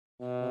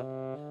Op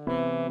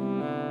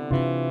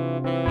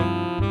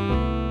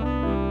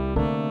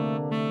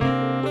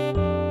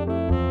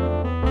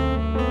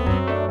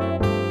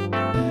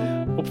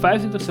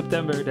 25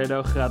 september deed de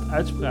Hoge Raad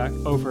uitspraak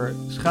over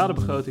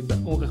schadebegroting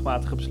bij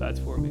onrechtmatige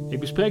besluitvorming. Ik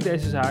bespreek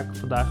deze zaak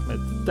vandaag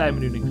met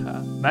Tijmen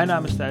Nuninga. Mijn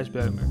naam is Thijs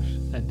Beumers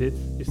en dit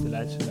is de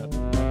Leidse Noot.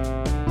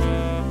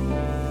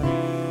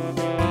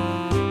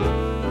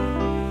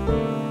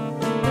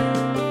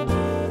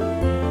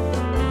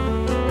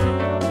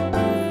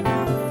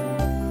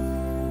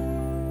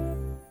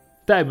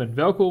 Tijmen,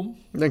 welkom.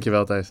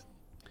 Dankjewel, Thijs.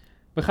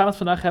 We gaan het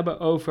vandaag hebben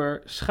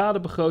over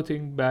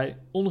schadebegroting bij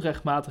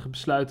onrechtmatige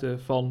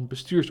besluiten van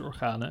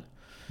bestuursorganen.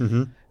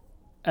 Mm-hmm.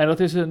 En dat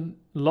is een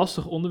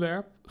lastig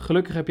onderwerp.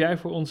 Gelukkig heb jij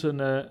voor ons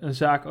een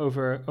zaak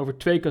over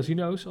 2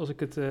 casino's, als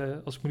ik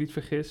me niet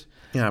vergis.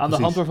 Ja, aan de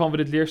hand waarvan we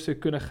dit leerstuk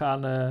kunnen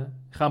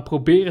gaan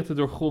proberen te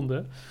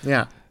doorgronden.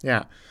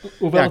 Ja.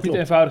 Hoewel het niet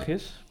eenvoudig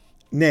is.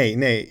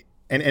 Nee.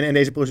 En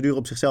deze procedure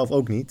op zichzelf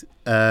ook niet.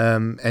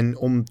 En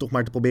om toch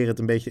maar te proberen het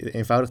een beetje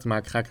eenvoudig te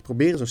maken, ga ik het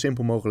proberen zo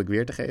simpel mogelijk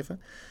weer te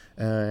geven.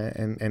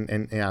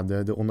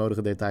 De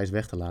onnodige details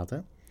weg te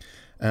laten.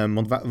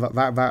 Want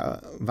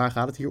waar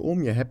gaat het hier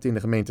om? Je hebt in de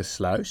gemeente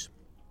Sluis,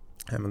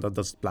 want dat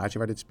is het plaatje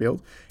waar dit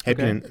speelt, heb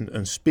je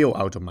een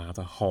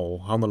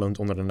speelautomatenhal, handelend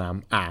onder de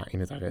naam A in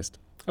het arrest.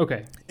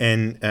 Oké.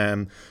 En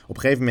op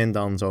een gegeven moment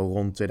dan zo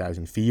rond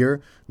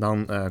 2004,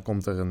 dan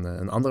komt er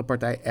een andere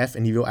partij, F,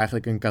 en die wil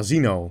eigenlijk een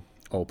casino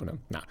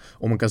openen. Nou,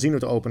 om een casino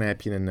te openen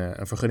heb je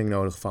een vergunning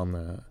nodig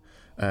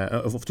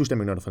of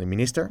toestemming nodig van de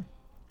minister.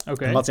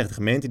 Okay. En wat zegt de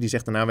gemeente? Die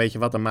zegt dan, nou weet je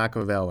wat, dan maken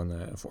we wel een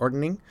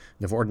verordening.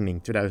 De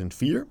verordening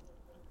 2004.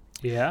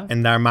 Ja.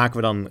 En daar maken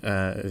we dan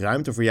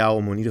ruimte voor jou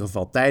om in ieder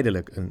geval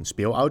tijdelijk een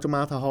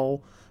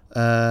speelautomatenhal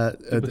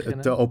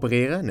te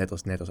opereren,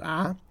 net als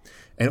A.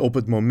 En op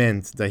het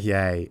moment dat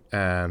jij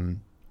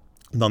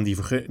dan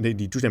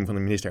die toestemming van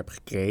de minister hebt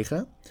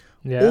gekregen,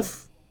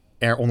 of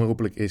er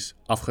onherroepelijk is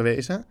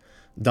afgewezen,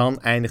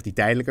 dan eindigt die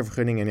tijdelijke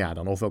vergunning en ja,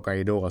 dan ofwel kan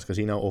je door als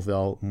casino,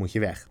 ofwel moet je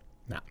weg.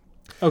 Nou,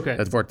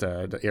 het wordt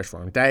eerst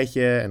voor een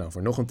tijdje en dan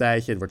voor nog een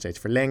tijdje. Het wordt steeds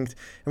verlengd. Er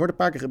wordt een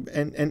paar keer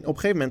en op een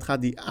gegeven moment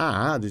gaat die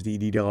A, dus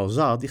die er al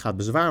zat, die gaat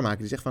bezwaar maken.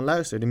 Die zegt van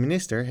luister, de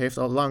minister heeft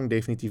al lang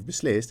definitief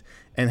beslist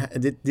en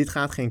dit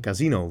gaat geen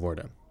casino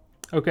worden.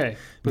 Oké.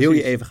 Wil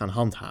je even gaan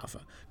handhaven?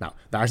 Nou,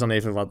 daar is dan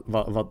even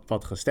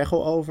wat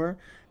gesteggel over.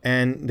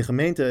 En de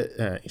gemeente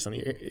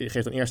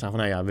geeft dan eerst aan van,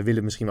 nou ja, we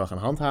willen misschien wel gaan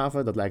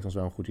handhaven. Dat lijkt ons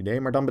wel een goed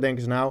idee. Maar dan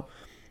bedenken ze nou,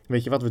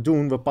 weet je wat we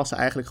doen? We passen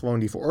eigenlijk gewoon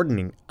die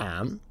verordening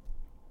aan.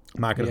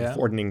 Maken de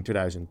verordening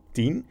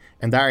 2010.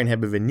 En daarin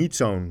hebben we niet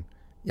zo'n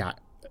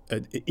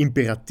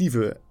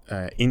imperatieve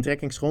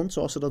intrekkingsgrond,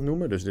 zoals ze dat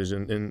noemen. Dus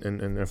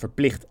een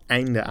verplicht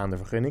einde aan de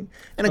vergunning.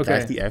 En dan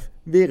krijgt die F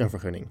weer een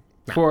vergunning.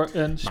 Nou, voor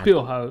een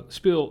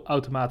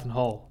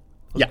speelautomatenhal.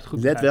 Ja,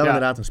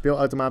 inderdaad een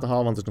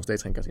speelautomatenhal, want het is nog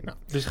steeds geen casino.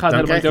 Dus het gaat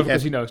helemaal niet over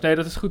casino's. Nee,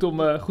 dat is goed om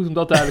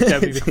dat duidelijk te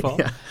hebben in ieder geval.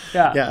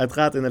 Ja, het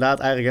gaat inderdaad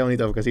eigenlijk helemaal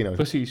niet over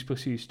casino's.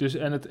 Precies. Dus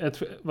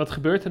wat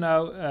gebeurt er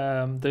nou?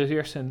 Er is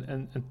eerst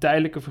een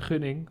tijdelijke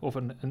vergunning of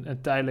een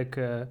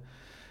tijdelijke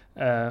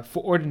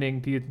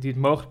verordening die het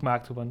mogelijk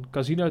maakt om een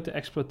casino te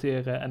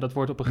exploiteren. En dat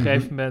wordt op een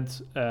gegeven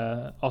moment,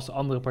 als de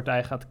andere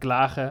partij gaat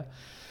klagen,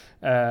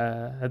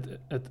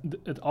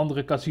 het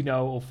andere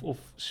casino of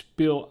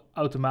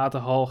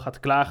speelautomatenhal gaat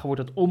klagen,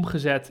 wordt dat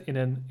omgezet in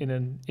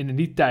een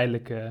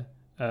niet-tijdelijke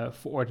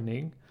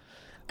verordening.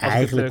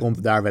 Eigenlijk komt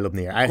het daar wel op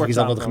neer. Eigenlijk is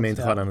dat wat de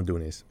gemeente gewoon aan het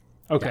doen is.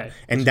 Oké. Ja.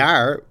 En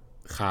daar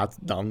gaat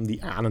dan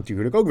die A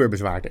natuurlijk ook weer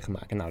bezwaar tegen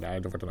maken. Nou,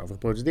 daar wordt dan over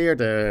geprocederd.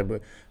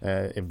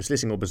 Een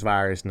beslissing op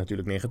bezwaar is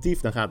natuurlijk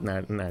negatief. Dan gaat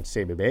het naar het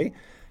CBB.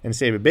 En de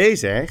CBB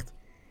zegt,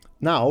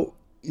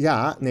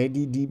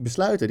 die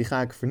besluiten die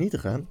ga ik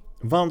vernietigen.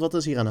 Want wat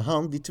is hier aan de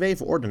hand? Die 2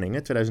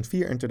 verordeningen,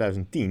 2004 en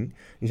 2010,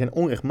 die zijn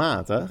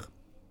onrechtmatig.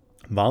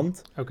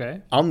 Want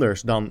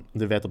anders dan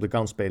de wet op de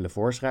kansspelen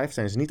voorschrijft,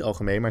 zijn ze niet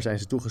algemeen, maar zijn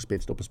ze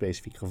toegespitst op een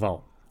specifiek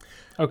geval.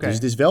 Dus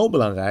het is wel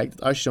belangrijk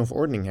dat als je zo'n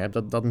verordening hebt,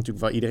 dat natuurlijk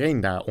wel iedereen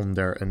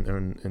daaronder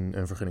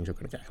een vergunning zou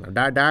kunnen krijgen.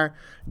 Nou,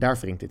 daar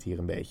wringt het hier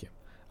een beetje.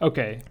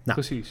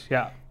 Precies,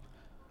 ja.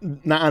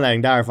 Naar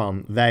aanleiding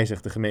daarvan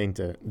wijzigt de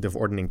gemeente de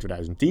verordening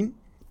 2010.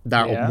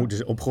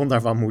 Op grond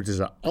daarvan moeten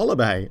ze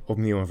allebei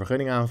opnieuw een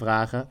vergunning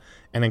aanvragen.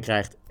 En dan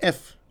krijgt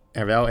F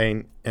er wel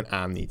een en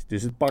A niet.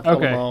 Dus het pakt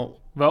allemaal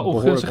wel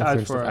ongunstig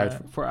uit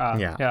voor A.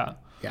 Ja,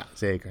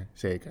 zeker.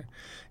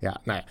 Ja,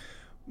 nou ja.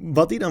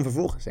 Wat hij dan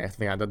vervolgens zegt,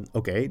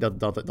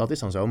 dat is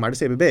dan zo. Maar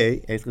de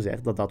CBB heeft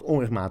gezegd dat dat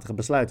onrechtmatige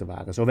besluiten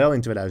waren. Zowel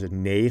in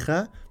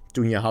 2009,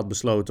 toen je had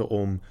besloten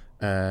om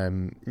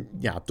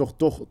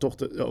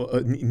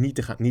niet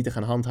te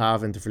gaan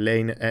handhaven en te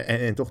verlenen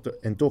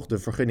en toch de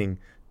vergunning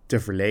te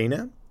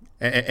verlenen.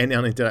 En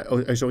dan in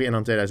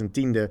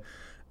 2010 de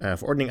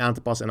verordening aan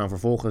te passen en dan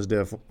vervolgens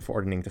de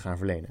verordening te gaan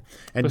verlenen.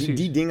 En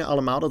die dingen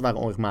allemaal, dat waren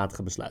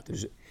onrechtmatige besluiten.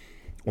 Dus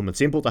om het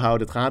simpel te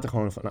houden, het gaat er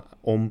gewoon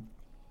om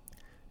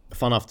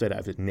vanaf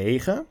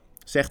 2009,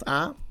 zegt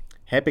A,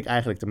 heb ik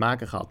eigenlijk te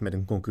maken gehad met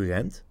een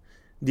concurrent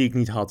die ik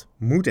niet had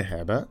moeten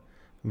hebben,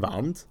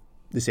 want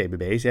de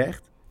CBB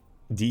zegt,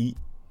 die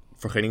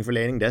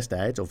vergunningverlening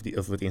destijds,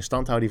 of het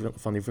instandhouden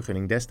van die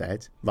vergunning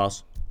destijds,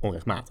 was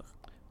onrechtmatig.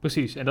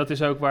 Precies, en dat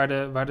is ook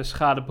waar de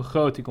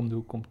schadebegroting om de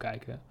hoek komt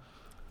kijken.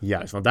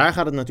 Juist, want daar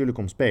gaat het natuurlijk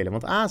om spelen.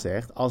 Want A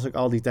zegt, als ik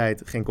al die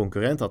tijd geen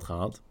concurrent had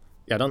gehad,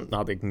 ja, dan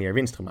had ik meer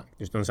winst gemaakt.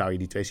 Dus dan zou je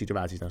die twee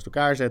situaties naast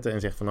elkaar zetten en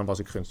zeggen van dan was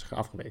ik gunstiger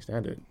af geweest.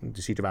 Hè?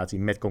 De situatie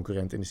met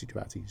concurrent en de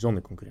situatie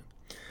zonder concurrent.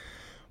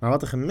 Maar wat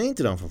de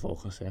gemeente dan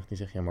vervolgens zegt, die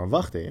zegt ja, maar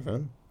wacht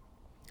even.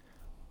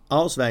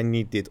 Als wij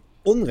niet dit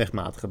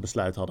onrechtmatige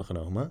besluit hadden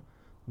genomen,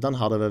 dan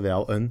hadden we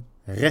wel een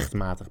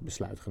rechtmatig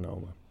besluit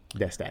genomen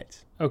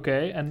destijds. Oké,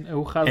 en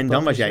hoe gaat het en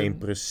dan was jij in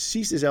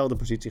precies dezelfde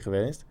positie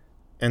geweest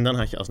en dan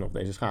had je alsnog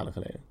deze schade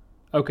geleden.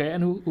 Oké,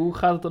 en hoe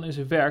gaat het dan in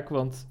zijn werk?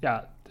 Want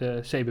ja, de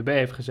CBB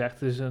heeft gezegd,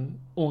 het is een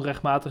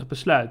onrechtmatig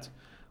besluit.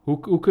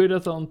 Hoe kun je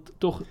dat dan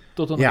toch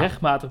tot een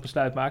rechtmatig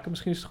besluit maken?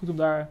 Misschien is het goed om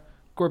daar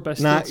kort bij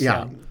stil te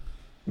staan. Ja.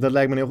 Dat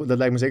lijkt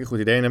me zeker een goed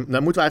idee. En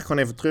dan moeten we eigenlijk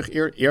gewoon even terug.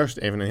 Eerst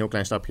even een heel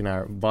klein stapje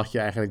naar wat je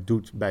eigenlijk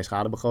doet bij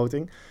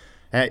schadebegroting.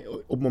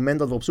 Op het moment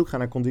dat we op zoek gaan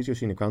naar conditio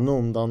sine qua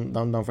non,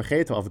 dan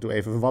vergeten we af en toe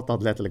even wat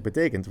dat letterlijk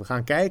betekent. We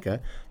gaan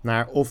kijken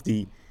naar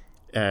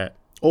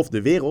of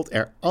de wereld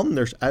er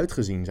anders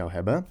uitgezien zou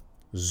hebben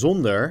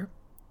zonder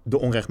de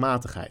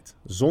onrechtmatigheid.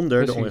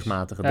 Zonder de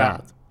onrechtmatige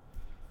daad.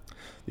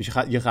 Dus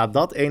je gaat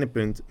dat ene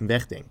punt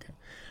wegdenken.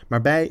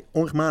 Maar bij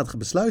onrechtmatige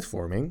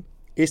besluitvorming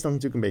is dat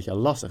natuurlijk een beetje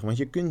lastig. Want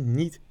je kunt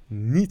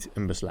niet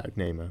een besluit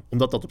nemen.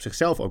 Omdat dat op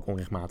zichzelf ook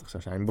onrechtmatig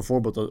zou zijn.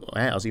 Bijvoorbeeld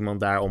als iemand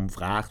daarom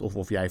vraagt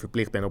of jij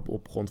verplicht bent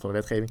op grond van de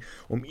wetgeving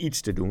om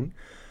iets te doen.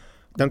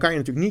 Dan kan je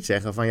natuurlijk niet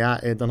zeggen van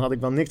dan had ik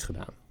wel niks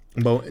gedaan.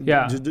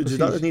 Dus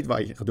dat is niet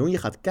wat je gaat doen. Je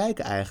gaat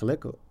kijken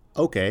eigenlijk,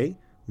 oké,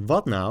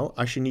 wat nou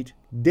als je niet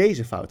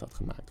deze fout had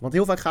gemaakt? Want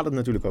heel vaak gaat het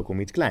natuurlijk ook om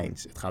iets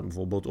kleins. Het gaat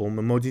bijvoorbeeld om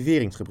een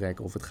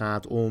motiveringsgebrek of het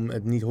gaat om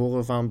het niet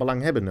horen van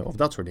belanghebbenden of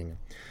dat soort dingen.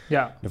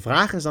 Ja. De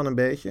vraag is dan een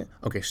beetje,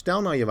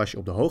 stel nou je was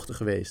op de hoogte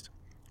geweest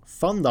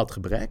van dat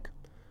gebrek,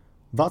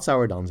 wat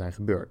zou er dan zijn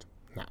gebeurd?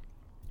 Nou,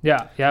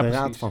 de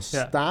Raad van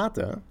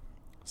State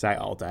zei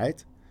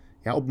altijd,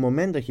 op het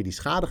moment dat je die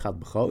schade gaat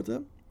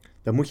begroten,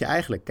 dan moet je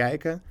eigenlijk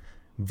kijken,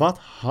 wat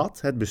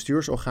had het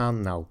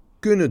bestuursorgaan nou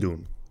kunnen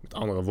doen? Met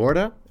andere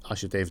woorden, als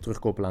je het even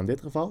terugkoppelt aan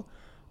dit geval,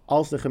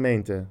 als de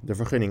gemeente de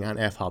vergunning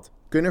aan F had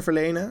kunnen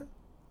verlenen,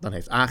 dan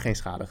heeft A geen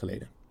schade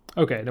geleden.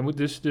 Oké, dan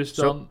moet dus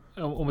dan,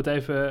 om het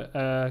even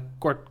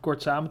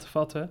kort samen te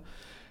vatten,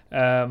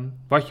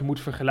 wat je moet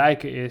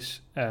vergelijken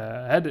is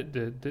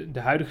de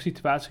huidige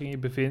situatie waarin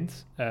je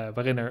bevindt,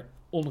 waarin er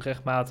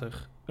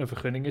onrechtmatig een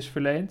vergunning is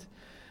verleend.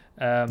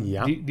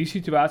 Die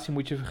situatie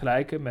moet je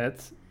vergelijken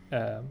met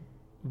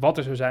wat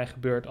er zou zijn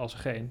gebeurd als er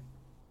geen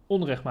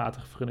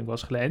onrechtmatige vergunning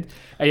was geleend.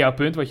 En jouw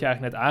punt, wat je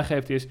eigenlijk net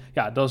aangeeft, is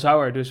dan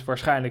zou er dus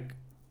waarschijnlijk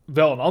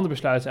wel een ander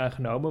besluit zijn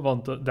genomen,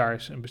 want daar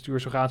is een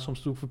bestuursorgaan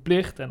soms toe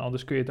verplicht en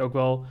anders kun je het ook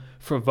wel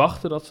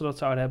verwachten dat ze dat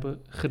zouden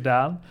hebben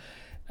gedaan.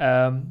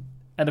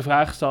 En de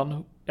vraag is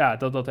dan,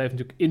 dat heeft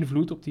natuurlijk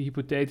invloed op die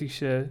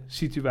hypothetische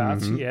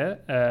situatie. Mm-hmm.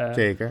 Hè?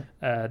 Zeker.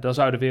 Dan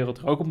zou de wereld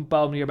er ook op een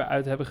bepaalde manier bij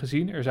uit hebben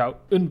gezien. Er zou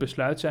een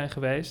besluit zijn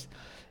geweest.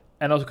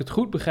 En als ik het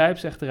goed begrijp,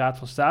 zegt de Raad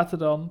van State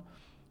dan,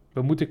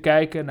 we moeten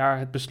kijken naar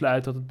het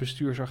besluit dat het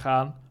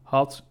bestuursorgaan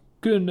had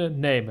kunnen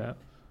nemen.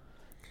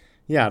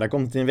 Ja, daar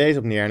komt het in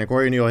wezen op neer. En ik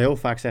hoor je nu al heel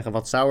vaak zeggen,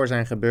 wat zou er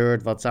zijn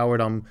gebeurd? Wat zou er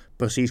dan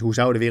precies, hoe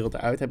zou de wereld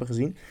eruit hebben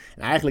gezien?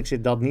 En eigenlijk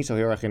zit dat niet zo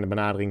heel erg in de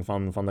benadering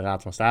van de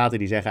Raad van State.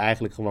 Die zeggen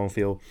eigenlijk gewoon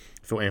veel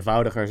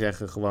eenvoudiger.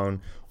 Zeggen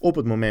gewoon op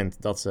het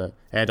moment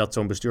dat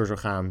zo'n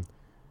bestuursorgaan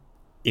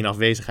in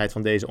afwezigheid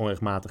van deze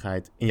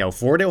onrechtmatigheid in jouw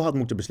voordeel had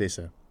moeten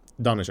beslissen,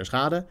 dan is er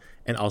schade.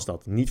 En als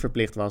dat niet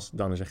verplicht was,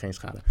 dan is er geen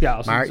schade. Ja,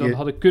 als ze het dan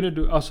hadden kunnen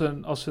doen,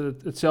 als ze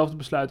hetzelfde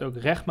besluit ook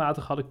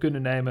rechtmatig hadden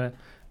kunnen nemen,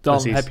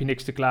 dan heb je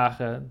niks te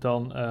klagen.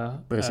 Dan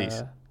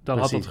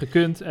had dat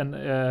gekund en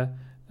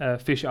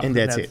vis je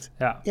achter het net.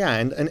 Ja,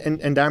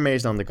 en daarmee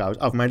is dan de kous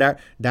af. Maar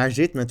daar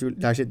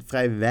zit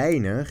vrij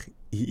weinig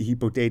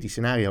hypothetisch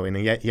scenario in.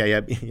 En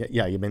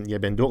jij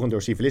bent door en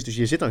door civilist, dus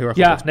je zit al heel erg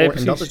op het spoor. Precies,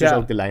 en dat is dus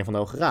ook de lijn van de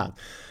Hoge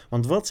Raad.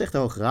 Want wat zegt de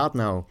Hoge Raad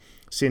nou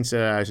sinds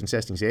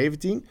 2016,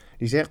 17?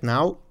 Die zegt,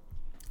 nou,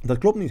 dat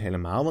klopt niet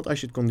helemaal. Want als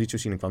je het conditio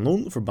sine qua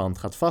non verband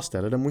gaat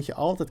vaststellen, dan moet je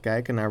altijd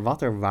kijken naar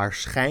wat er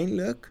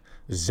waarschijnlijk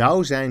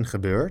zou zijn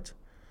gebeurd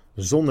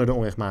zonder de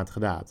onrechtmatige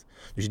daad.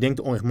 Dus je denkt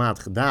de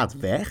onrechtmatige daad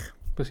weg.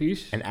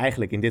 Precies. En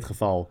eigenlijk in dit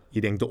geval,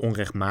 je denkt de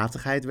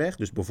onrechtmatigheid weg.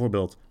 Dus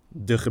bijvoorbeeld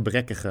de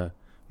gebrekkige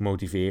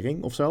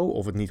motivering of zo.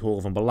 Of het niet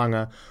horen van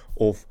belangen.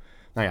 Of,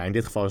 in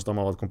dit geval is het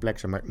allemaal wat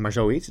complexer. Maar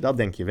zoiets, dat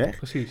denk je weg.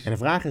 Precies. En de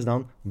vraag is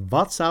dan,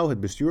 wat zou het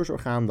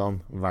bestuursorgaan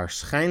dan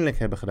waarschijnlijk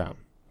hebben gedaan?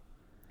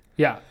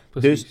 Ja,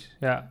 precies. Dus,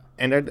 ja.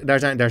 En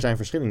daar zijn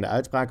verschillende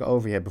uitspraken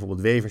over. Je hebt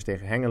bijvoorbeeld Wevers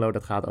tegen Hengelo.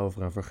 Dat gaat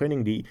over een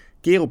vergunning die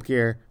keer op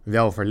keer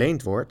wel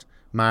verleend wordt,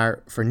 maar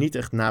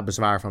vernietigd na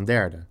bezwaar van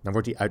derden. Dan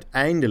wordt die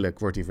uiteindelijk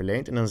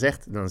verleend. En dan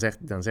zegt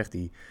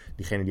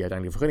diegene die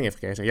uiteindelijk de vergunning heeft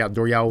gekregen,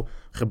 door jouw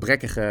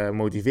gebrekkige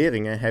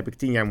motiveringen heb ik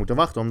 10 jaar moeten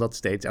wachten, omdat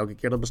steeds elke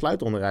keer dat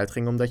besluit onderuit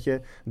ging, omdat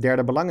je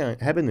derde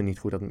belanghebbenden niet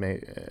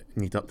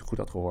goed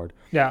had gehoord.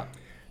 Ja.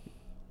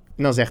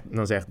 dan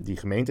zegt die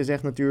gemeente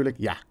zegt natuurlijk...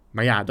 Ja,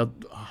 maar ja, dat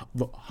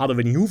hadden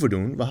we niet hoeven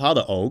doen. We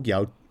hadden ook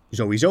jou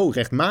sowieso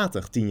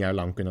rechtmatig 10 jaar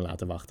lang kunnen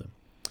laten wachten.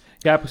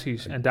 Ja,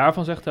 precies. En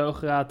daarvan zegt de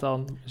Hoge Raad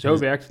dan, zo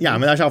werkt het Ja, niet.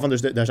 maar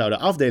daar zou de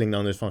afdeling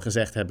dan dus van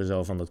gezegd hebben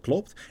zo van dat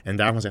klopt. En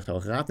daarvan zegt de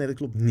Hoge Raad, nee, dat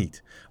klopt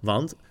niet.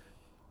 Want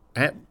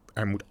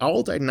er moet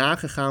altijd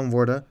nagegaan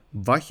worden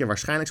wat je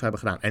waarschijnlijk zou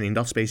hebben gedaan. En in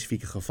dat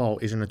specifieke geval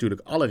is er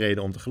natuurlijk alle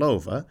reden om te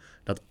geloven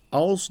dat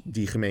als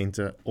die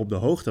gemeente op de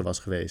hoogte was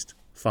geweest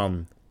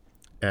van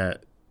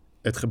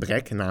het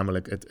gebrek,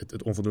 namelijk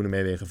het onvoldoende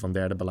meewegen van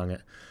derde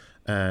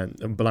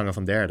belangen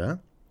van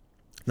derden,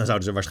 dan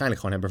zouden ze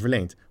waarschijnlijk gewoon hebben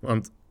verleend.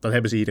 Want dat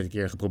hebben ze iedere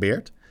keer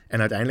geprobeerd. En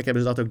uiteindelijk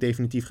hebben ze dat ook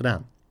definitief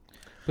gedaan.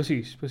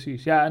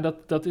 Precies. Ja, en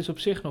dat is op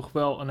zich nog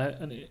wel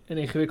een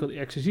ingewikkelde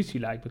exercitie,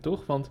 lijkt me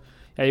toch? Want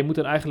ja, je moet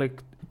dan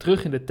eigenlijk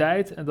terug in de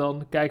tijd en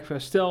dan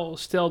kijken,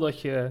 stel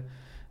dat je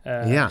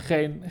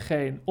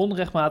geen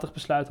onrechtmatig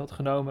besluit had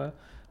genomen.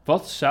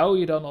 Wat zou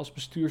je dan als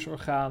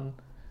bestuursorgaan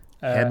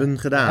hebben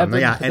gedaan?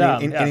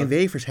 En in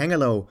Wevers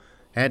Hengelo,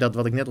 dat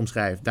wat ik net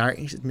omschrijf, daar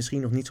is het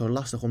misschien nog niet zo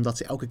lastig, omdat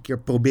ze elke keer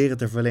proberen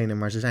te verlenen,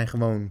 maar ze zijn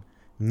gewoon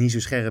niet zo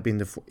scherp in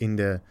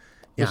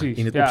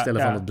het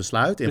opstellen van het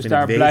besluit. Dus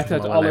daar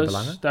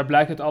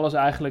blijkt uit alles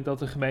eigenlijk dat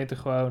de gemeente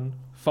gewoon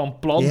van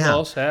plan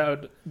was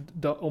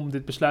om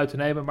dit besluit te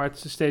nemen, maar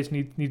het steeds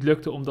niet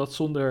lukte om dat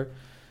zonder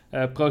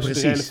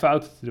procedurele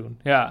fouten te doen.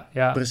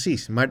 Ja.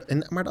 Precies,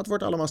 maar dat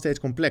wordt allemaal steeds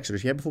complexer.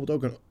 Dus je hebt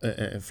bijvoorbeeld ook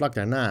vlak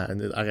daarna,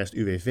 het arrest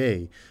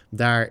UWV,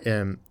 daar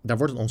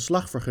wordt een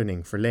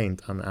ontslagvergunning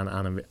verleend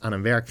aan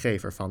een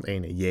werkgever van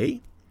ene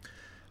J.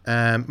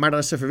 Maar dan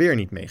is de verweer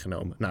niet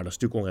meegenomen. Nou, dat is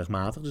natuurlijk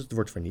onrechtmatig, dus het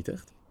wordt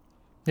vernietigd.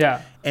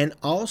 Ja. En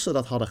als ze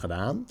dat hadden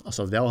gedaan, als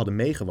ze dat wel hadden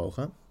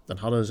meegewogen, dan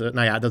hadden ze...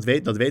 Nou ja, dat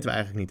weten we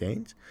eigenlijk niet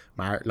eens.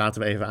 Maar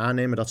laten we even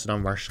aannemen dat ze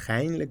dan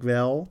waarschijnlijk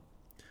wel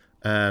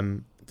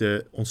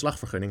de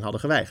ontslagvergunning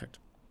hadden geweigerd.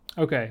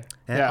 Oké.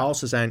 Als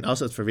ze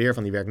het verweer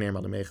van die werknemer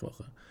hadden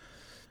meegewogen.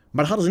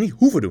 Maar dat hadden ze niet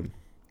hoeven doen.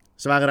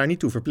 Ze waren daar niet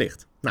toe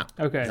verplicht. Nou,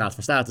 de Raad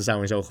van State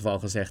zou in zo'n geval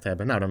gezegd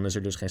hebben, nou, dan is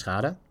er dus geen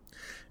schade.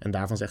 En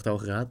daarvan zegt de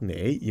Hoge Raad,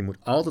 nee, je moet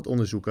altijd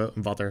onderzoeken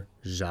wat er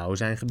zou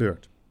zijn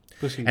gebeurd.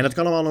 Precies. En dat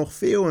kan allemaal nog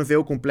veel en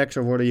veel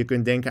complexer worden. Je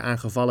kunt denken aan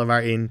gevallen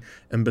waarin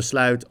een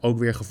besluit ook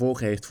weer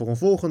gevolgen heeft voor een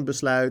volgend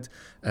besluit.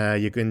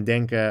 Je kunt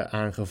denken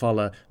aan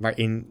gevallen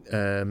waarin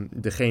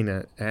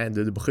degene,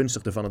 de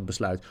begunstigde van het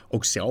besluit,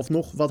 ook zelf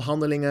nog wat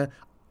handelingen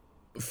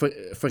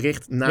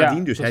verricht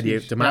nadien. Dus die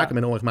heeft te maken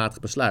met een onrechtmatig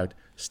besluit.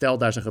 Stelt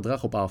daar zijn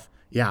gedrag op af.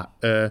 Ja,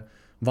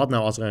 wat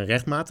nou als er een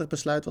rechtmatig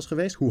besluit was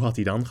geweest? Hoe had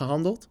hij dan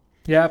gehandeld?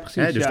 Ja,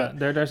 precies. Dus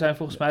daar zijn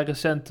volgens mij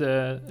recent,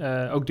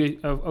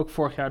 ook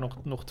vorig jaar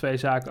nog 2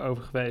 zaken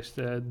over geweest.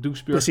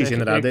 Doesburg precies,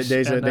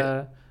 tegen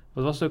inderdaad.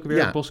 Wat was het ook weer?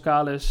 Ja.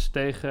 Boskalis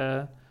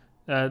tegen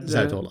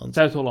Zuid-Holland.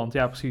 Zuid-Holland,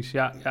 ja, precies.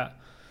 Ja.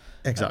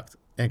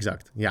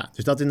 Exact. Ja,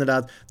 dus dat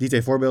inderdaad, die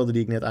 2 voorbeelden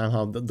die ik net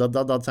aanhaal,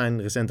 dat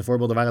zijn recente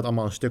voorbeelden waar het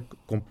allemaal een stuk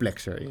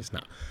complexer is.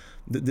 Nou,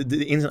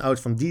 de ins en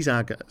outs van die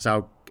zaken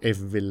zou ik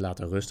even willen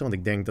laten rusten, want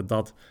ik denk dat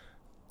dat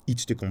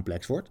iets te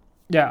complex wordt.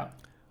 Ja.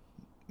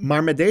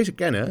 Maar met deze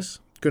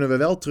kennis kunnen we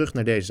wel terug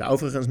naar deze zaak.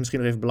 Overigens, misschien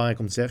nog even belangrijk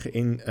om te zeggen,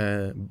 in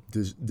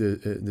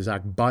de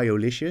zaak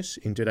Biolicious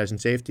in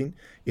 2017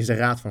 is de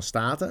Raad van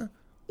State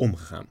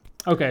omgegaan.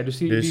 Oké, dus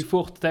die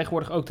volgt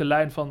tegenwoordig ook de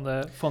lijn van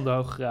de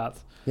Hoge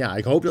Raad. Ja,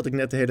 ik hoop dat ik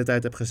net de hele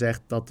tijd heb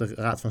gezegd dat de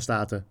Raad van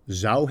State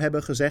zou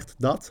hebben gezegd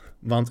dat.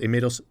 Want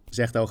inmiddels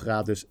zegt de Hoge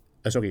Raad dus...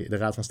 de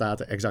Raad van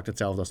State exact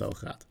hetzelfde als de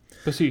Hoge Raad.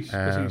 Precies.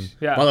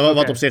 Ja,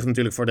 wat op zich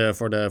natuurlijk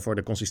voor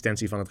de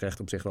consistentie van het recht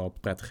op zich wel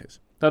prettig is.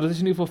 Nou, dat is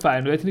in ieder geval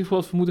fijn. We weten in ieder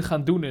geval wat we moeten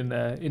gaan doen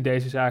in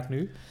deze zaak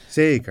nu.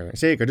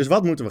 Zeker. Dus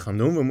wat moeten we gaan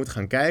doen? We moeten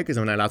gaan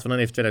kijken. Laten we dan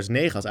even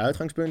 2009 als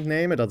uitgangspunt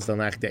nemen. Dat is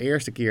dan eigenlijk de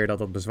eerste keer dat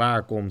dat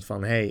bezwaar komt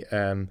van...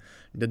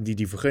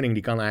 die vergunning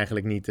die kan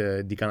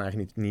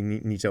eigenlijk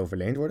niet zo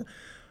verleend worden.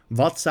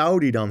 Wat zou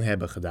die dan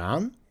hebben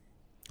gedaan?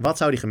 Wat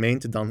zou die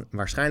gemeente dan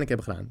waarschijnlijk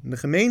hebben gedaan? De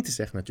gemeente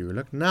zegt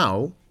natuurlijk,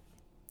 nou,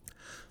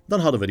 dan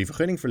hadden we die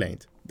vergunning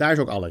verleend. Daar is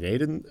ook alle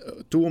reden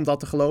toe om dat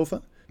te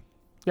geloven.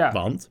 Ja.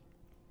 Want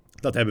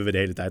dat hebben we de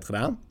hele tijd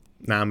gedaan.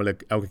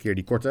 Namelijk elke keer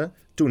die korte.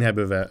 Toen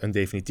hebben we een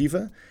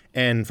definitieve.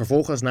 En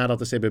vervolgens, nadat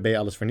de CBB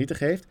alles vernietigd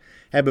heeft,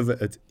 hebben we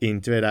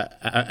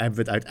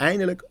het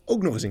uiteindelijk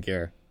ook nog eens een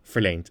keer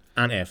verleend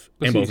aan F. Precies,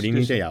 en bovendien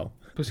niet aan jou.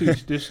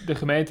 Precies, dus de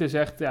gemeente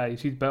zegt, ja, je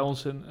ziet bij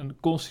ons een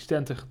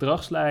consistente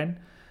gedragslijn.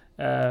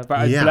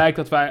 Waaruit blijkt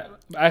dat wij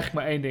eigenlijk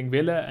maar 1 ding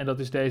willen. En dat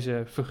is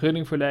deze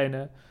vergunning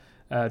verlenen.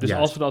 Dus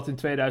als we dat in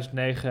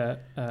 2009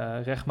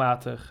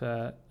 rechtmatig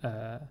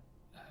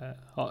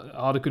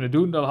hadden kunnen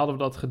doen, dan hadden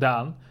we dat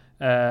gedaan.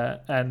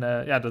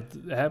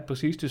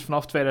 Precies. Dus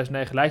vanaf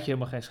 2009 leid je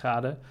helemaal geen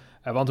schade.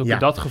 Want ook in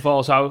dat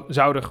geval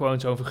zou er gewoon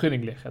zo'n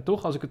vergunning liggen,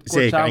 toch? Als ik het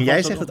kort Zeker, en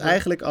jij zegt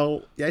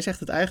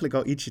het eigenlijk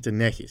al ietsje te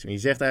netjes. En je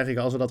zegt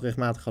eigenlijk als we dat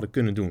rechtmatig hadden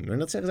kunnen doen. En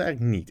dat zeggen ze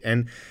eigenlijk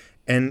niet.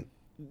 En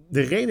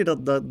de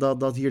reden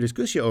dat hier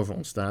discussie over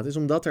ontstaat, is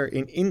omdat er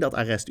in dat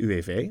arrest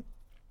UWV,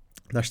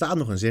 daar staat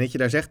nog een zinnetje,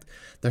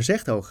 daar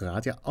zegt de Hoge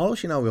Raad, ja,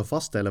 als je nou wil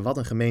vaststellen wat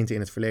een gemeente in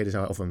het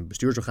verleden of een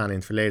bestuursorgaan in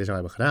het verleden zou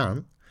hebben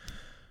gedaan,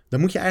 dan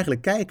moet je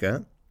eigenlijk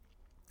kijken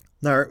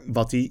naar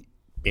wat hij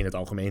in het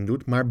algemeen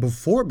doet, maar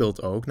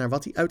bijvoorbeeld ook naar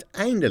wat hij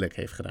uiteindelijk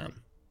heeft gedaan.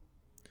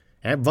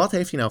 Wat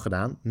heeft hij nou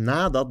gedaan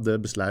na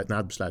het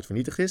besluit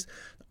vernietigd is?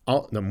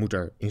 Dan moet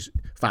er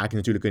vaak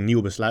natuurlijk een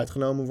nieuw besluit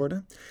genomen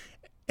worden.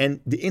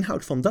 En de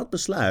inhoud van dat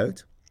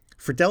besluit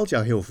vertelt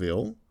jou heel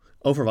veel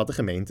over wat de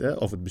gemeente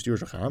of het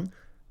bestuursorgaan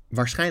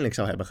waarschijnlijk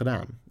zou hebben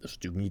gedaan. Dat is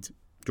natuurlijk niet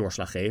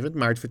doorslaggevend,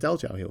 maar het vertelt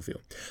jou heel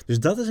veel. Dus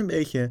dat is een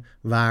beetje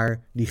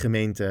waar die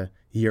gemeente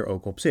hier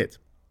ook op zit.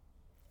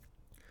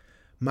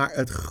 Maar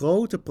het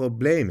grote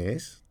probleem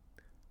is,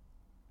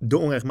 de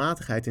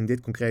onrechtmatigheid in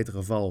dit concrete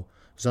geval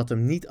zat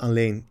hem niet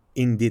alleen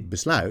in dit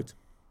besluit,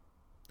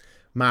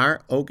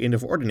 maar ook in de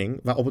verordening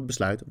waarop het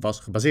besluit was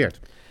gebaseerd.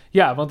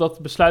 Ja, want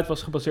dat besluit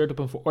was gebaseerd op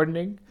een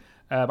verordening.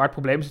 Maar het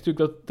probleem is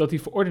natuurlijk dat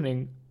die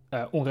verordening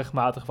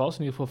onrechtmatig was, in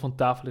ieder geval van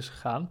tafel is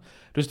gegaan.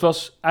 Dus het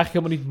was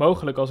eigenlijk helemaal niet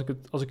mogelijk,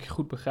 als ik je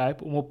goed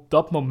begrijp, om op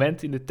dat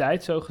moment in de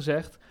tijd, zo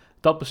gezegd,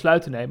 dat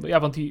besluit te nemen. Ja,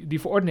 want die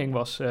verordening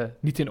was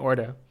niet in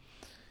orde.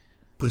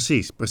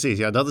 Precies.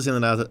 Ja, dat is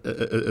inderdaad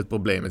het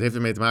probleem. Het heeft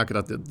ermee te maken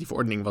dat die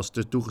verordening was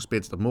te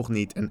toegespitst, dat mocht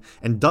niet.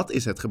 En dat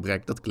is het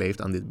gebrek dat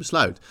kleeft aan dit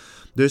besluit.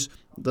 Dus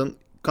dan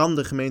kan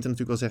de gemeente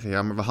natuurlijk wel zeggen,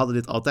 ja, maar we hadden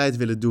dit altijd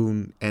willen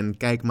doen en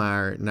kijk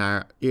maar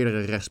naar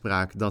eerdere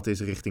rechtspraak, dat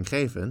is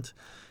richtinggevend.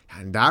 Ja,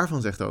 en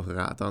daarvan zegt de Hoge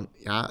Raad dan,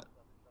 ja,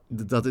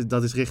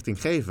 dat is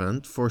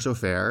richtinggevend voor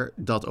zover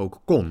dat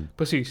ook kon.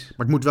 Precies.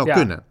 Maar het moet wel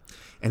kunnen.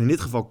 En in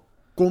dit geval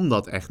kon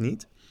dat echt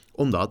niet,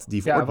 omdat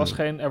die verordening...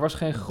 Ja, er was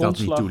geen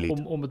grondslag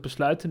om het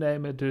besluit te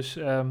nemen, dus...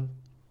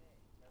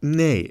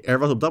 Nee, er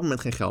was op dat moment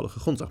geen geldige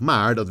grondslag.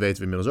 Maar, dat weten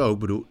we inmiddels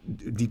ook,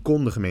 die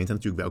kon de gemeente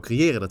natuurlijk wel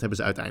creëren. Dat hebben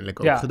ze uiteindelijk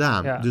ook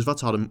gedaan. Ja. Dus wat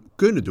ze hadden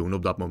kunnen doen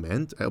op dat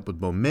moment, op het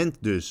moment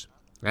dus...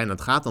 En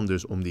dat gaat dan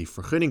dus om die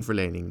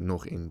vergunningverlening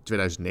nog in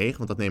 2009,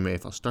 want dat nemen we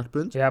even als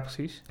startpunt. Ja,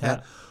 precies.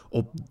 Ja.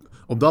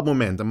 Op dat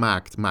moment dan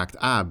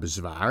maakt A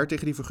bezwaar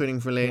tegen die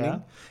vergunningverlening.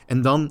 Ja.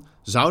 En dan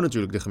zou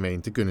natuurlijk de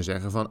gemeente kunnen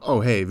zeggen van...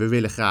 we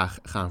willen graag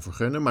gaan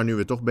vergunnen, maar nu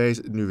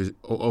we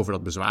over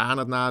dat bezwaar aan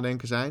het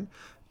nadenken zijn...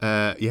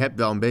 je hebt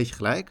wel een beetje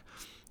gelijk.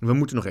 We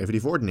moeten nog even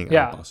die verordening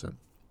aanpassen.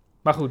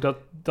 Maar goed,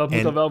 dat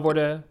moet dan wel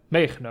worden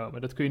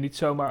meegenomen. Dat kun je niet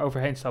zomaar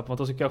overheen stappen. Want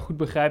als ik jou goed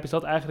begrijp, is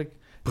dat eigenlijk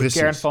de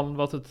kern van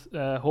wat het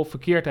Hof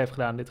verkeerd heeft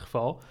gedaan in dit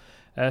geval.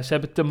 Ze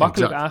hebben te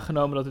makkelijk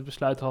aangenomen dat het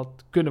besluit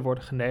had kunnen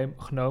worden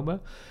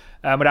genomen.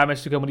 Maar daarmee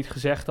is natuurlijk helemaal niet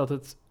gezegd dat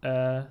het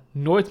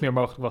nooit meer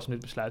mogelijk was om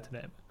dit besluit te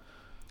nemen.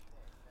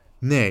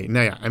 Nee,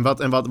 nou ja, en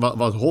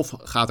wat Hof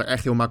gaat er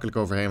echt heel makkelijk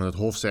overheen. Want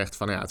het Hof zegt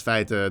van het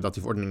feit dat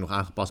die verordening nog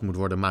aangepast moet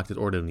worden, maakt het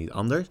oordeel niet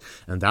anders.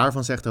 En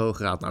daarvan zegt de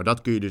Hoge Raad, nou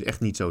dat kun je dus echt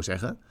niet zo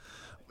zeggen.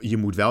 Je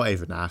moet wel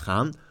even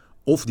nagaan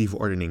of die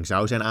verordening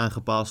zou zijn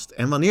aangepast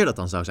en wanneer dat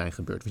dan zou zijn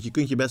gebeurd. Want je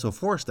kunt je best wel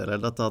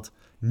voorstellen dat dat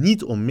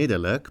niet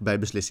onmiddellijk bij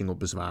beslissing op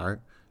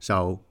bezwaar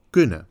zou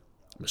kunnen.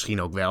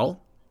 Misschien ook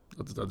wel.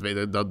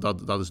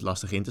 Dat is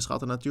lastig in te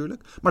schatten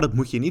natuurlijk. Maar dat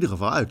moet je in ieder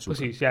geval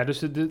uitzoeken. Precies, ja.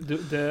 Dus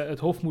het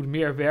Hof moet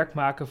meer werk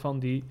maken van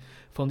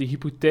die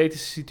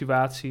hypothetische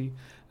situatie.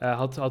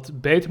 Had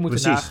beter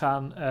moeten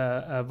nagaan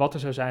wat er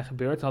zou zijn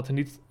gebeurd. Had er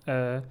niet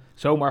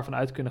zomaar van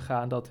uit kunnen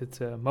gaan dat dit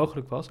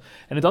mogelijk was.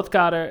 En in dat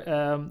kader,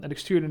 en ik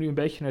stuur er nu een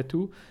beetje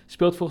naartoe...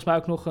 speelt volgens mij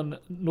ook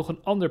nog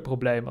een ander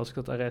probleem als ik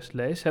dat arrest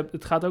lees.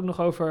 Het gaat ook nog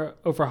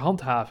over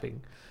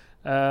handhaving.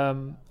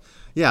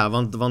 Ja,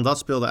 want dat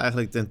speelde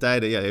eigenlijk ten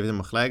tijde... Ja, je hebt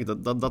helemaal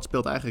gelijk. Dat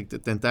speelt eigenlijk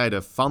ten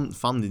tijde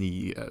van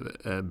die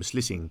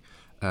beslissing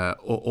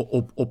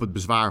op het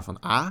bezwaar van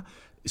A...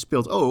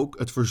 speelt ook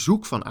het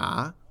verzoek van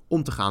A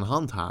om te gaan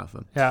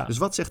handhaven. Ja. Dus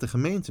wat zegt de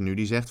gemeente nu?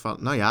 Die zegt van,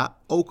 nou ja,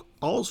 ook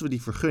als we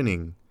die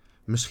vergunning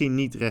misschien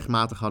niet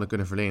rechtmatig hadden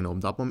kunnen verlenen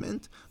op dat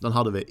moment... dan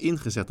hadden we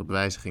ingezet op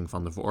wijziging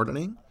van de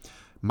verordening.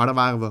 Maar dan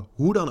waren we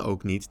hoe dan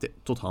ook niet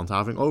tot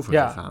handhaving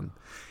overgegaan.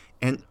 Ja.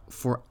 En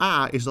voor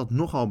A is dat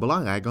nogal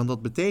belangrijk, want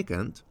dat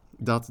betekent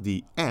dat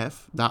die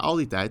F daar al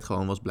die tijd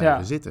gewoon was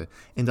blijven zitten.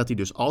 En dat hij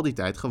dus al die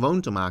tijd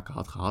gewoon te maken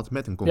had gehad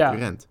met een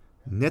concurrent.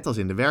 Ja. Net als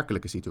in de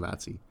werkelijke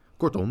situatie.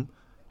 Kortom,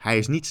 hij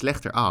is niet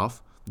slechter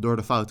af door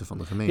de fouten van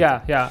de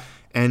gemeente. Ja.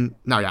 En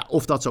nou ja,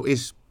 of dat zo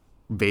is,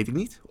 weet ik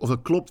niet. Of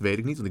dat klopt, weet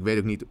ik niet. Want ik weet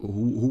ook niet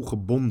hoe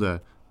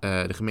gebonden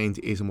de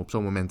gemeente is om op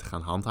zo'n moment te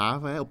gaan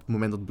handhaven. Hè? Op het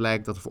moment dat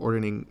blijkt dat de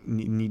verordening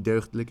niet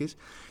deugdelijk is.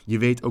 Je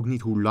weet ook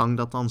niet hoe lang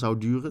dat dan zou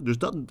duren. Dus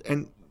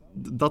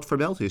dat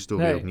vermeldt de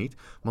historie ook niet.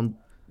 Want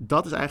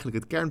dat is eigenlijk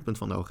het kernpunt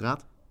van de Hoge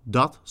Raad.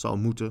 Dat zal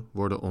moeten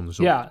worden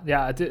onderzocht.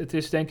 Ja, het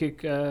is denk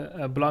ik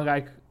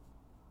belangrijk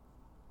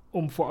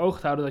om voor ogen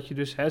te houden dat je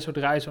dus,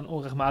 zodra je zo'n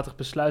onrechtmatig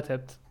besluit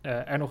hebt,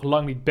 er nog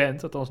lang niet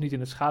bent, althans niet in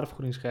het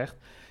schadevergoedingsrecht.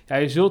 Ja,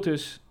 je zult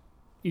dus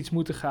iets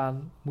moeten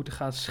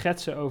gaan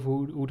schetsen over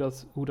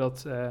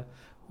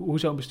hoe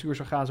zo'n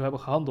bestuursorgaan zou hebben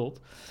gehandeld.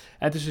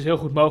 En het is dus heel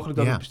goed mogelijk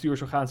dat het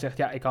bestuursorgaan zegt,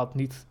 ja, ik had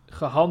niet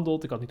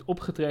gehandeld, ik had niet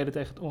opgetreden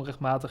tegen het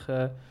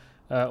onrechtmatige,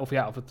 of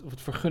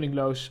het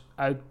vergunningloos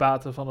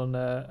uitbaten van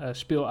een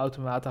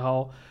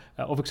speelautomatenhal,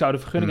 of ik zou de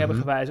vergunning hebben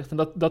gewijzigd.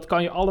 En dat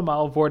kan je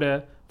allemaal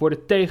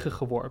worden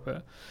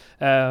tegengeworpen.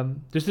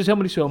 Dus het is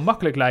helemaal niet zo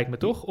makkelijk, lijkt me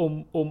toch,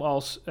 om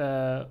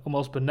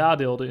als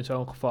benadeelde in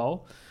zo'n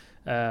geval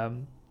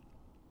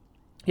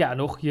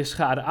nog je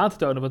schade aan te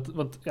tonen.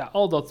 Want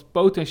al dat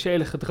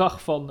potentiële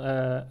gedrag van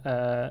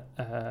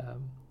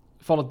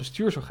het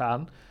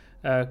bestuursorgaan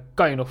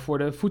kan je nog voor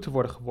de voeten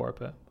worden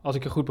geworpen, als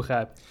ik je goed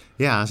begrijp.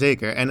 Ja,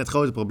 zeker. En het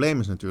grote probleem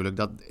is natuurlijk,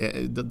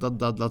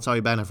 dat zou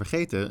je bijna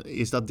vergeten,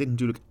 is dat dit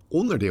natuurlijk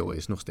onderdeel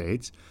is nog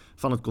steeds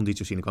van het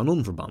conditio sine qua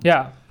non verband.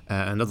 Ja.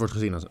 En dat wordt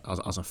gezien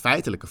als een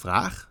feitelijke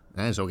vraag.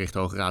 Zo richt de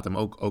Hoge Raad hem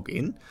ook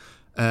in.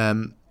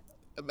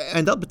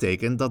 En dat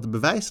betekent dat de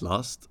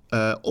bewijslast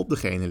op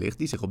degene ligt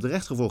die zich op de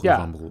rechtsgevolgen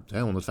van beroept.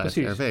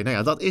 150 RV. Nou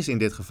ja, dat is in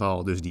dit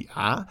geval dus die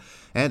A,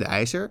 de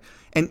eiser.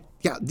 En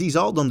ja, die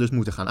zal dan dus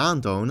moeten gaan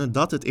aantonen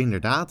dat het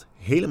inderdaad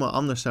helemaal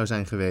anders zou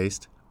zijn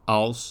geweest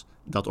als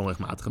dat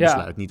onrechtmatige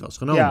besluit niet was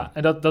genomen. Ja,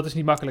 en dat is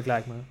niet makkelijk,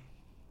 lijkt me.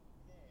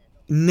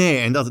 Nee,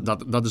 en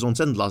dat is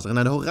ontzettend lastig.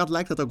 En de Hoge Raad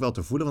lijkt dat ook wel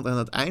te voelen, want aan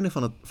het einde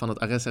van het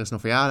arrest zeggen ze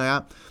nog van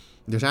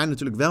er zijn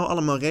natuurlijk wel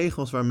allemaal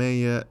regels waarmee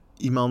je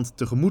iemand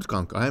tegemoet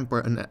kan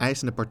komen, een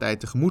eisende partij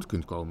tegemoet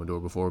kunt komen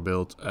door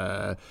bijvoorbeeld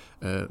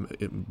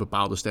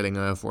bepaalde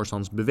stellingen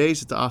voorstands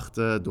bewezen te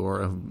achten,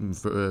 door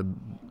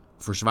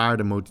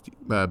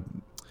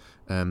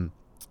een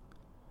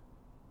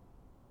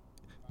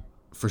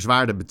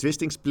verzwaarde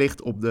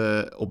betwistingsplicht op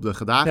de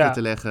gedaagde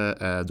te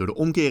leggen, door de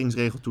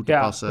omkeringsregel toe te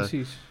passen.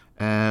 Precies.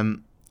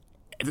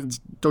 Het is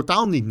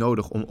totaal niet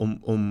nodig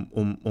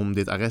om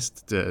dit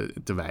arrest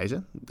te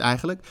wijzen,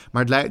 eigenlijk.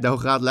 Maar de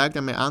Hoge Raad lijkt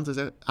daarmee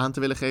aan te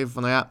willen geven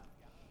van,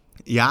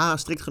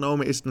 strikt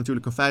genomen is het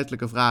natuurlijk een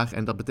feitelijke vraag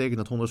en dat betekent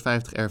dat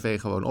 150 RV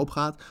gewoon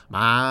opgaat.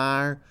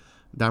 Maar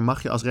daar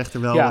mag je als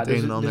rechter wel het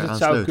een en ander aan het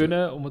sleutelen. zou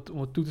kunnen,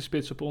 om het toe te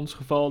spitsen op ons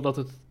geval, dat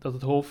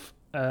het Hof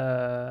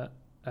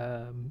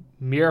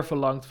meer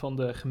verlangt van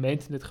de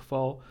gemeente in dit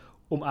geval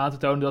om aan te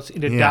tonen dat ze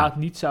inderdaad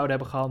niet zouden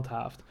hebben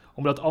gehandhaafd.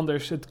 Omdat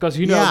anders het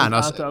casino moet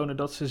aantonen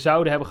dat ze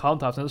zouden hebben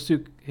gehandhaafd. En dat is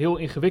natuurlijk heel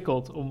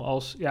ingewikkeld om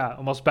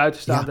als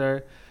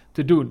buitenstaander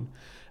te doen.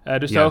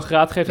 Dus de Hoge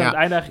Raad geeft aan het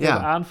einde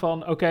eigenlijk aan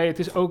van oké, het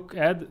is ook,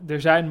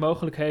 er zijn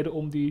mogelijkheden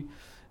om die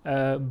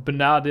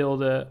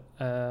benadeelde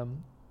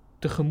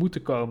tegemoet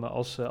te komen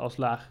als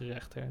lagere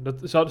rechter.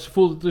 Ze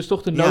voelde dus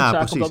toch de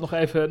noodzaak om dat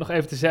nog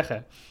even te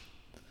zeggen.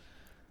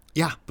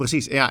 Ja,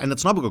 precies. Ja, en dat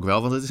snap ik ook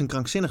wel, want het is een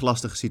krankzinnig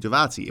lastige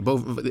situatie.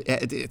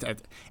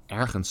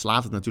 Ergens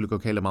slaat het natuurlijk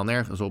ook helemaal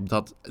nergens op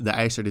dat de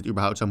eiser dit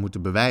überhaupt zou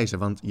moeten bewijzen.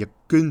 Want je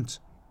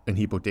kunt een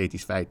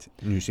hypothetisch feit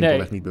nu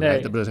simpelweg niet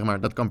bewijzen. Nee. Zeg maar,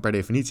 dat kan per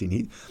definitie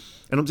niet.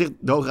 En op zich,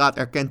 de Hoge Raad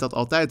erkent dat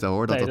altijd wel,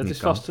 hoor, dat niet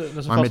kan.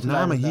 Maar met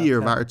name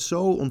hier, waar het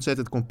zo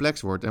ontzettend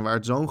complex wordt en waar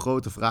het zo'n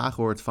grote vraag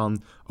wordt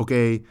van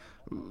oké,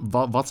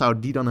 wat zou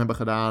die dan hebben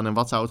gedaan en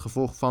wat zou het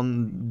gevolg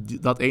van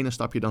dat ene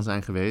stapje dan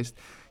zijn geweest?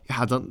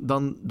 Ja,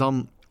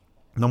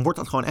 dan wordt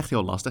dat gewoon echt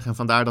heel lastig. En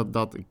vandaar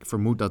dat ik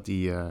vermoed dat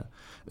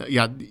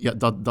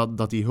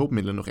dat die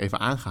hulpmiddelen nog even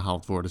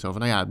aangehaald worden. Zo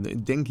van,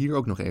 denk hier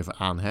ook nog even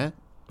aan, hè?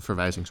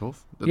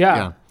 Verwijzingshof.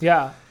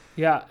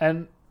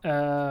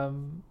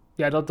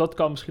 Dat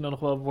kan misschien dan nog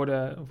wel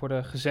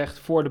worden gezegd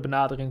voor de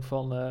benadering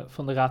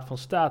van de Raad van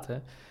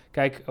State.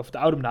 Kijk, of de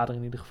oude benadering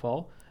in ieder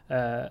geval.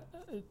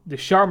 De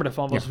charme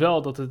daarvan was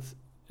wel dat het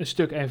een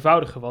stuk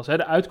eenvoudiger was. Hè?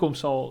 De uitkomst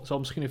zal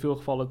misschien in veel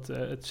gevallen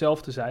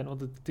hetzelfde zijn,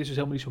 want het is dus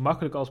helemaal niet zo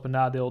makkelijk als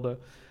benadeelde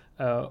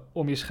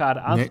om je schade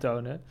aan te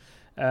tonen.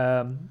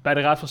 Bij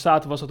de Raad van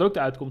State was dat ook de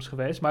uitkomst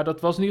geweest, maar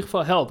dat was in ieder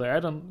geval helder. Hè?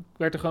 Dan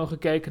werd er gewoon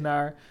gekeken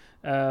naar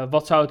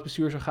wat zou het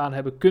bestuursorgaan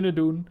hebben kunnen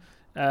doen.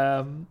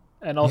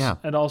 En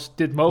als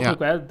dit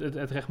mogelijk,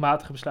 het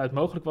rechtmatige besluit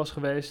mogelijk was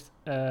geweest,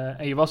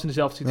 en je was in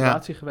dezelfde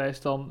situatie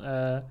geweest, dan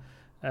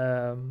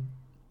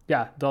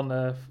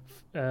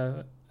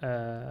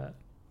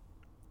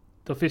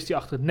vist hij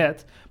achter het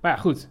net. Maar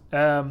goed,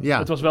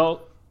 het was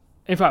wel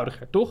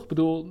eenvoudiger, toch? Ik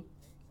bedoel...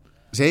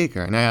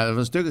 Zeker. Nou ja, dat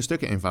was een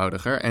stuk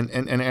eenvoudiger.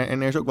 En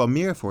er is ook wel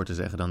meer voor te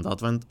zeggen dan dat.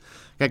 Want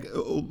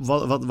kijk,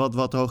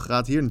 wat de Hoge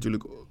Raad hier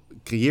natuurlijk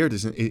creëert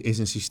is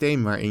een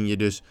systeem waarin je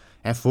dus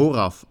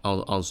vooraf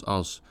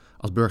als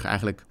burger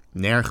eigenlijk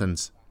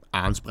nergens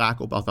aanspraak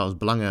op, als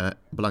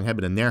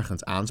belanghebbende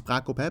nergens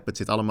aanspraak op hebt. Het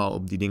zit allemaal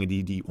op die dingen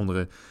die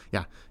onder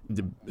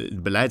de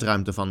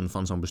beleidsruimte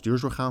van zo'n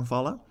bestuursorgaan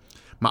vallen.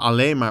 Maar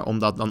alleen maar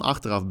omdat dan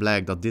achteraf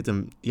blijkt dat dit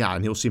een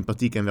heel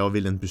sympathiek en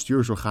welwillend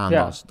bestuursorgaan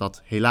was,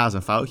 dat helaas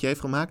een foutje heeft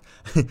gemaakt,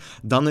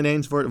 dan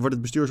ineens wordt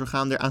het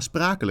bestuursorgaan er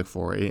aansprakelijk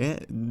voor,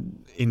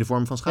 in de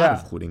vorm van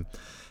schadevergoeding.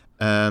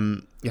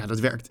 Dat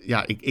werkt.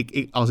 Ja,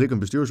 als ik een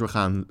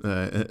bestuursorgaan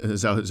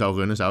zou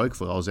runnen, zou ik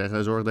vooral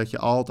zeggen, zorg dat je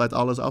altijd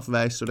alles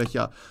afwijst, zodat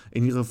je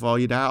in ieder geval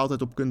je daar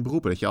altijd op kunt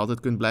beroepen. Dat je altijd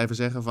kunt blijven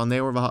zeggen van nee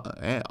hoor,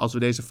 als we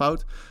deze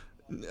fout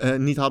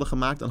niet hadden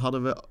gemaakt, dan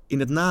hadden we in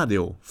het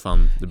nadeel van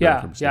de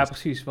burger beslist. Ja,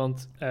 precies.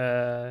 Want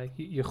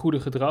je goede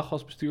gedrag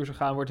als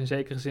bestuursorgaan wordt in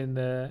zekere zin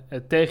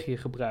tegen je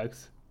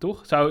gebruikt,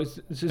 toch? Zou een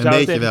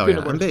beetje wel,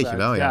 ja. Een beetje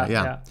wel,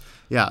 ja.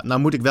 Ja, nou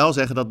moet ik wel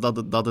zeggen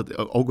dat het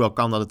ook wel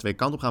kan dat het twee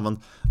kanten op gaat.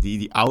 Want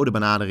die oude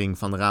benadering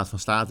van de Raad van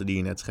State die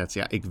je net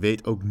schetst, ik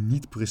weet ook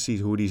niet precies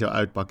hoe die zou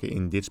uitpakken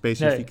in dit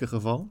specifieke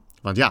geval.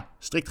 Want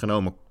strikt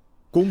genomen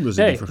konden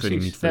ze die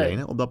vergunning niet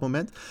verlenen op dat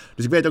moment.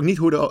 Dus ik weet ook niet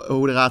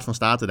hoe de Raad van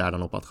State daar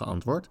dan op had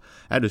geantwoord.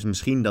 Dus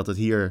misschien dat het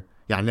hier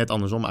net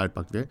andersom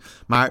uitpakt weer.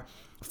 Maar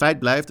feit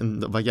blijft,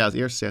 en wat jij als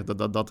eerste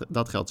zegt,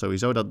 dat geldt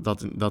sowieso,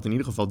 dat in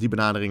ieder geval die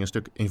benadering een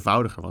stuk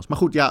eenvoudiger was. Maar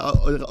goed, ja,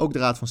 ook de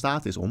Raad van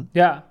State is om.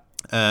 Ja.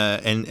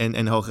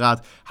 En de Hoge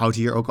Raad houdt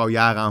hier ook al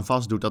jaren aan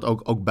vast, doet dat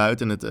ook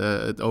buiten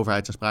het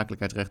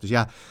overheidsaansprakelijkheidsrecht. Dus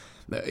ja,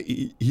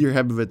 hier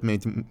hebben we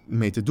het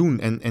mee te doen.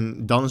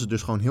 En dan is het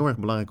dus gewoon heel erg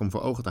belangrijk om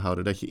voor ogen te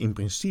houden dat je in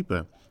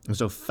principe een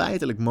zo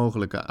feitelijk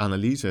mogelijke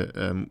analyse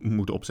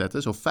moet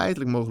opzetten. Zo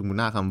feitelijk mogelijk moet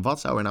nagaan wat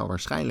zou er nou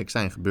waarschijnlijk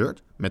zijn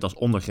gebeurd. Met als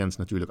ondergrens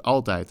natuurlijk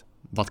altijd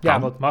wat kan. Ja,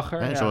 wat mag er.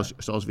 Hè, ja.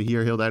 zoals we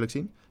hier heel duidelijk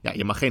zien. Ja,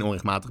 je mag geen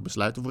onrechtmatig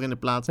besluiten voor in de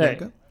plaats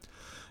denken.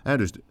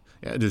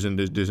 Dus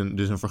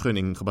een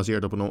vergunning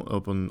gebaseerd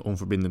op een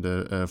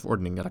onverbindende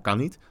verordening, ja, dat kan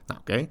niet. Nou,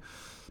 oké.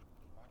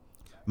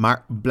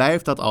 Maar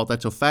blijf dat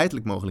altijd zo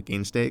feitelijk mogelijk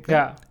insteken.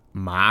 Ja.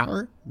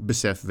 Maar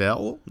besef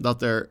wel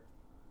dat er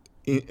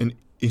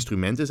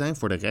instrumenten zijn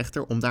voor de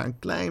rechter om daar een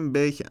klein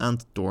beetje aan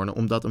te tornen.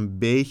 Om dat een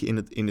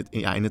beetje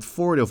in het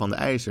voordeel van de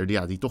eiser,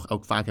 die toch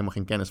ook vaak helemaal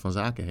geen kennis van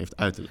zaken heeft,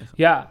 uit te leggen.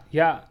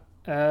 Ja.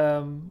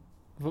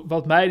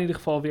 Wat mij in ieder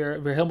geval weer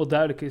helemaal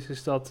duidelijk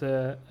is dat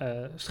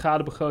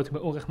schadebegroting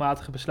bij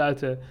onrechtmatige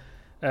besluiten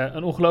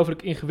een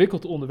ongelooflijk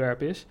ingewikkeld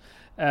onderwerp is.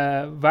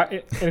 En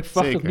ik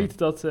verwacht ook niet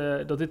dat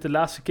dit de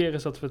laatste keer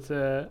is dat we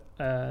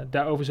het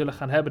daarover zullen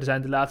gaan hebben. Er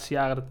zijn de laatste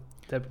jaren, dat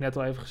heb ik net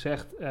al even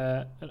gezegd,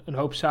 een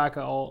hoop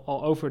zaken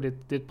al over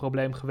dit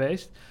probleem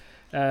geweest.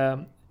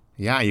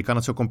 Ja, je kan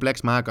het zo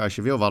complex maken als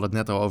je wil. We hadden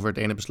het net al over het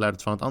ene besluit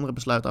dat van het andere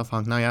besluit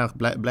afhangt. Nou ja,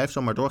 blijf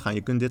zo maar doorgaan.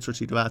 Je kunt dit soort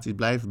situaties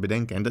blijven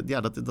bedenken. En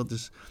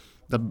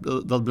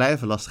dat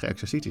blijven lastige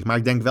exercities. Maar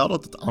ik denk wel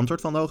dat het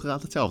antwoord van de Hoge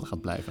Raad hetzelfde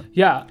gaat blijven.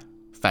 Ja.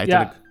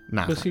 Feitelijk.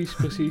 Ja,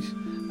 precies.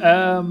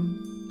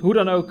 Hoe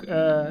dan ook,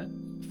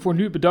 voor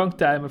nu bedankt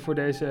Tijmen voor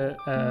deze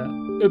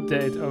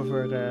update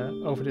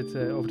over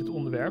dit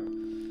onderwerp.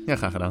 Ja,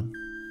 graag gedaan.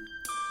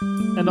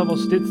 En dan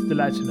was dit de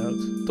Leidse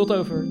Noot. Tot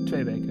over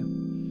 2 weken.